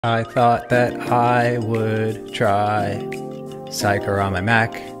I thought that I would try Sidecar on my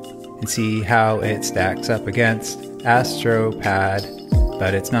Mac and see how it stacks up against Astropad,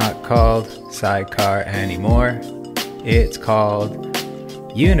 but it's not called Sidecar anymore. It's called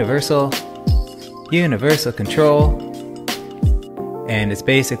Universal Control, and it's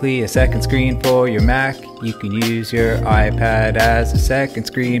basically a second screen for your Mac. You can use your iPad as a second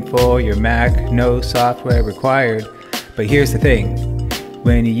screen for your Mac, no software required. But here's the thing.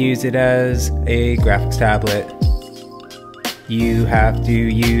 When you use it as a graphics tablet, you have to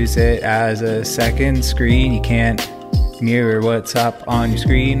use it as a second screen. You can't mirror what's up on your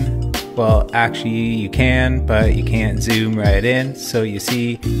screen. Well, actually you can, but you can't zoom right in, so you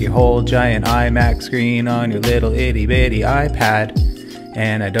see your whole giant iMac screen on your little itty bitty iPad,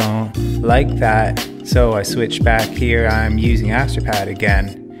 and I don't like that, so I switched back here. I'm using Astropad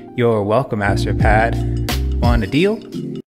again. You're welcome, Astropad. Want a deal?